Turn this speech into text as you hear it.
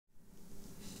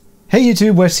Hey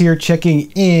YouTube, Wes here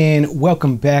checking in.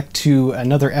 Welcome back to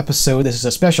another episode. This is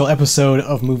a special episode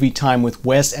of Movie Time with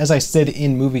Wes. As I said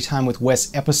in Movie Time with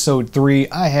Wes episode 3,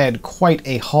 I had quite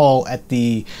a haul at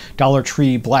the Dollar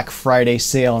Tree Black Friday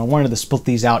sale, and I wanted to split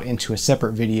these out into a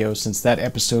separate video since that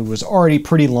episode was already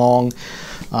pretty long.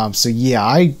 So yeah,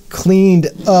 I cleaned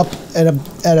up at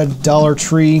a Dollar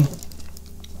Tree.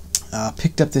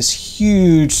 Picked up this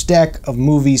huge stack of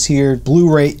movies here,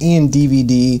 Blu-ray and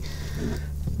DVD.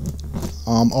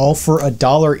 All for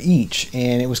 $1 each,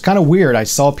 and it was kind of weird. I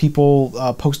saw people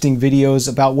posting videos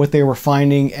about what they were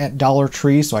finding at Dollar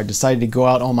Tree, so I decided to go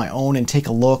out on my own and take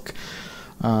a look.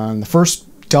 The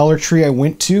first Dollar Tree I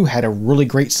went to had a really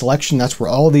great selection. That's where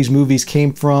all these movies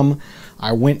came from.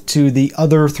 I went to the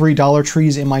other 3 Dollar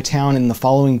Trees in my town in the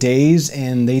following days,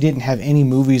 and they didn't have any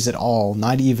movies at all.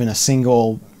 Not even a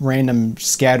single random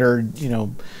scattered,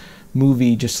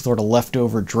 movie just sort of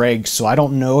leftover dregs. So I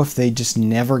don't know if they just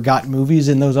never got movies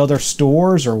in those other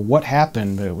stores or what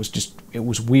happened, but it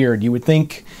was weird. You would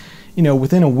think,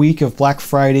 within a week of Black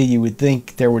Friday, you would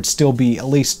think there would still be at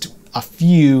least a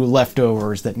few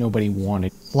leftovers that nobody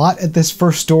wanted. A lot at this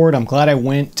first store, and I'm glad I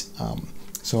went.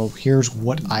 So here's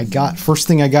what I got. First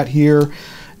thing I got here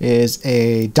is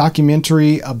a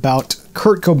documentary about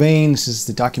Kurt Cobain. This is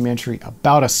the documentary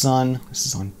About a Son. This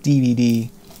is on DVD.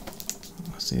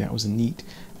 That was a neat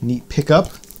pickup.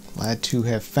 Glad to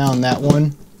have found that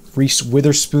one. Reese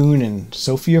Witherspoon and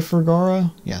Sofia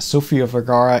Vergara. Yeah, Sofia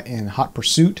Vergara in Hot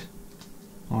Pursuit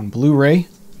on Blu-ray.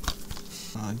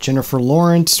 Jennifer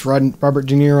Lawrence, Robert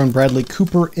De Niro, and Bradley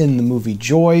Cooper in the movie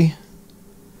Joy.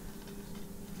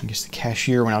 I guess the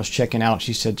cashier, when I was checking out,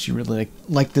 she said she really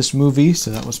liked this movie, so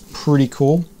that was pretty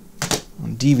cool.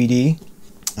 On DVD.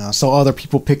 Saw other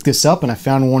people pick this up, and I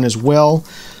found one as well.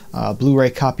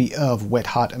 Blu-ray copy of Wet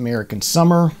Hot American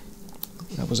Summer.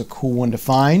 That was a cool one to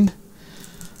find.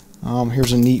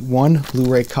 Here's a neat one.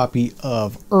 Blu-ray copy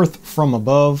of Earth from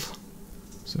Above.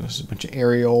 So this is a bunch of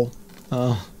aerial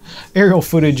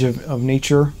footage of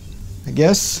nature, I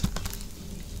guess.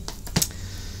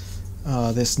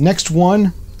 This next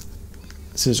one,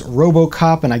 this is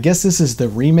RoboCop, and I guess this is the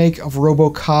remake of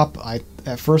RoboCop.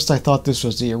 At first I thought this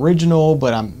was the original,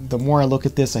 but the more I look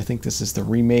at this, I think this is the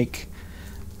remake.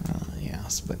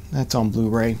 Yes, but that's on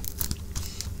Blu-ray.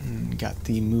 Got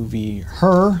the movie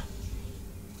Her.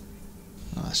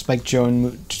 Spike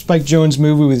Jonze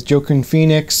movie with Joaquin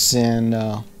Phoenix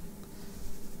and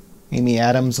Amy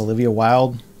Adams, Olivia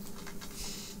Wilde.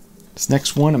 This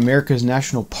next one, America's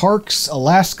National Parks,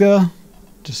 Alaska.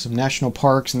 Just some national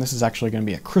parks, and this is actually going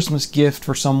to be a Christmas gift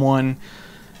for someone.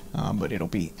 But it'll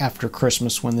be after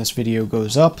Christmas when this video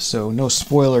goes up, so no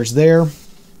spoilers there.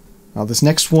 This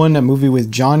next one, a movie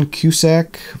with John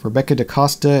Cusack, Rebecca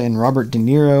DaCosta, and Robert De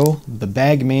Niro, The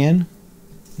Bag Man.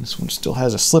 This one still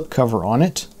has a slipcover on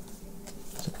it,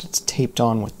 except it's taped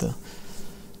on with the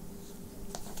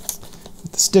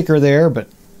sticker there, but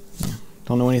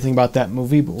don't know anything about that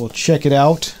movie, but we'll check it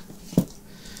out.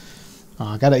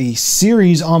 I got a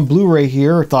series on Blu-ray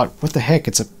here. I thought, what the heck,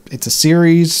 it's a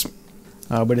series,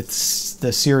 but it's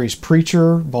the series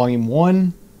Preacher, Volume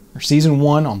 1, or Season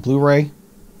 1 on Blu-ray.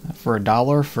 For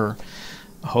 $1 for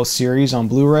a whole series on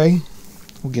Blu-ray.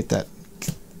 We'll give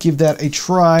that a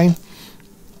try.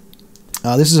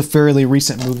 This is a fairly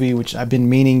recent movie which I've been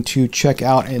meaning to check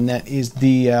out, and that is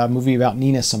the movie about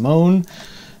Nina Simone,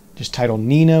 just titled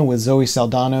Nina, with Zoe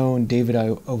Saldana and David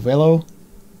Ovello.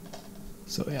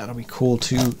 So yeah, it'll be cool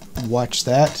to watch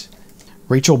that.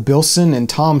 Rachel Bilson and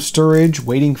Tom Sturridge,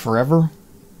 Waiting for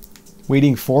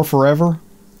Forever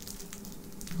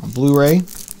on Blu-ray.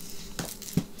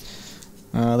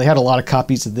 They had a lot of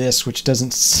copies of this, which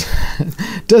doesn't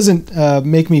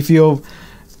make me feel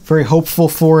very hopeful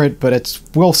for it, but it's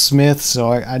Will Smith,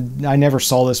 so I never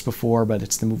saw this before, but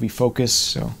it's the movie Focus,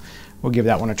 so we'll give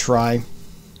that one a try.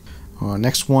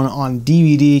 Next one on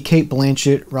DVD, Cate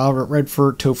Blanchett, Robert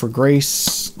Redford, Topher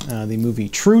Grace, the movie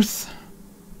Truth.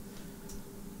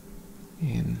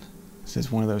 And this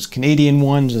is one of those Canadian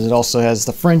ones. It also has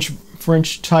the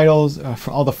French titles,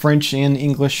 all the French and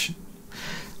English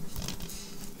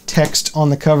text on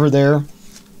the cover there.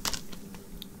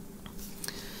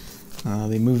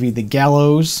 The movie The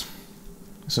Gallows.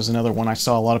 This is another one I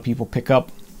saw a lot of people pick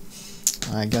up.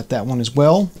 I got that one as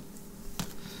well.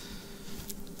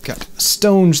 Got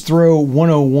Stone's Throw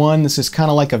 101. This is kind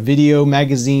of like a video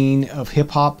magazine of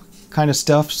hip-hop kind of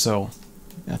stuff, so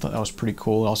I thought that was pretty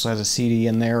cool. It also has a CD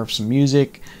in there of some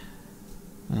music.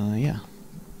 Yeah.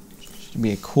 Should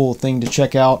be a cool thing to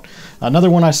check out. Another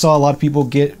one I saw a lot of people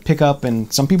pick up,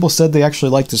 and some people said they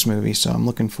actually liked this movie, so I'm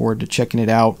looking forward to checking it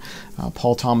out.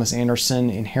 Paul Thomas Anderson,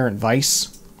 Inherent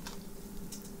Vice.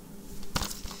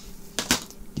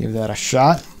 give that a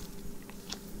shot.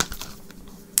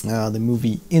 The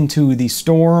movie Into the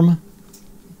Storm.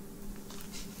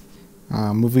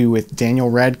 Movie with Daniel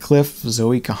Radcliffe,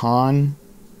 Zoe Kazan,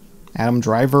 Adam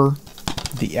Driver,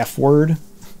 The F Word.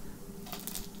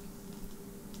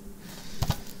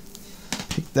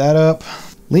 Pick that up.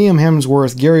 Liam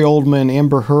Hemsworth, Gary Oldman,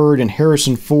 Amber Heard, and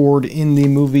Harrison Ford in the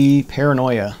movie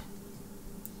Paranoia.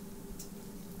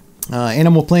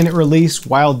 Animal Planet release,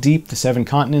 Wild Deep, The Seven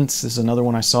Continents. This is another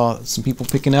one I saw some people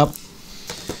picking up.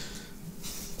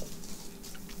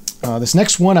 This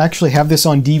next one, I actually have this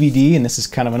on DVD, and this is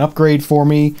kind of an upgrade for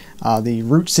me. The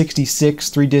Route 66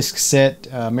 3-disc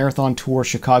set, marathon tour,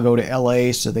 Chicago to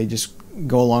LA. So they just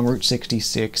go along Route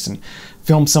 66 and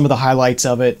film some of the highlights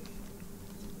of it.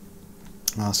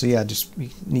 So yeah, just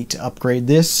neat to upgrade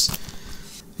this.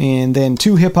 And then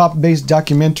 2 hip-hop based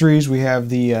documentaries. We have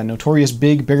the Notorious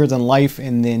Big, Bigger Than Life,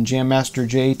 and then Jam Master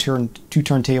Jay, 2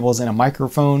 turntables and a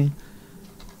microphone.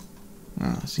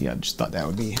 So yeah, I just thought that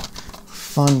would be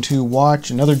fun to watch.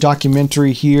 Another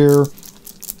documentary here.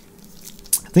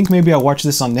 I think maybe I watched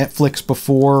this on Netflix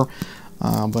before,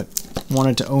 but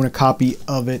wanted to own a copy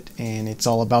of it, and it's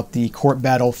all about the court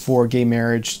battle for gay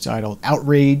marriage, titled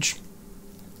Outrage.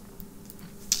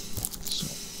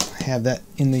 Have that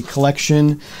in the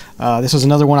collection. This was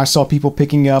another one I saw people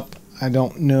picking up. I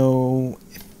don't know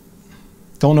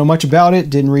much about it,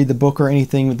 didn't read the book or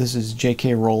anything, but this is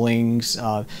J.K. Rowling's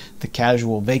The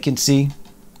Casual Vacancy,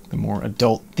 the more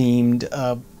adult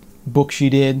themed book she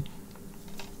did.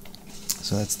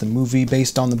 So that's the movie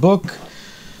based on the book.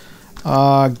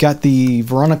 Got the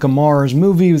Veronica Mars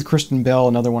movie with Kristen Bell,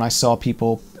 another one I saw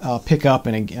people pick up,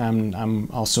 and again, I'm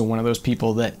also one of those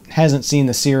people that hasn't seen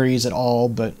the series at all,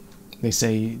 but they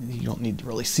say you don't need to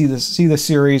really see the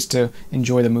series to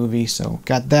enjoy the movie, so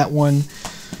got that one.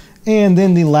 And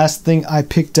then the last thing I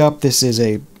picked up, this is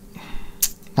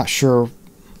not sure,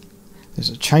 there's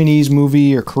a Chinese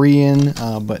movie or Korean,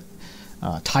 but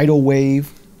Tidal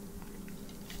Wave.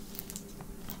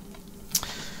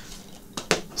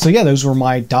 So yeah, those were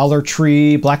my Dollar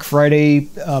Tree Black Friday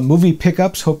movie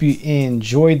pickups. Hope you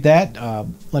enjoyed that.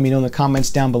 Let me know in the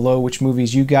comments down below which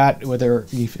movies you got.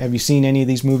 Have you seen any of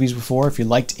these movies before? If you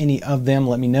liked any of them,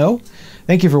 let me know.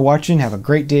 Thank you for watching. Have a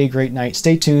great day, great night.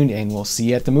 Stay tuned, and we'll see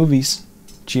you at the movies.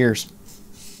 Cheers.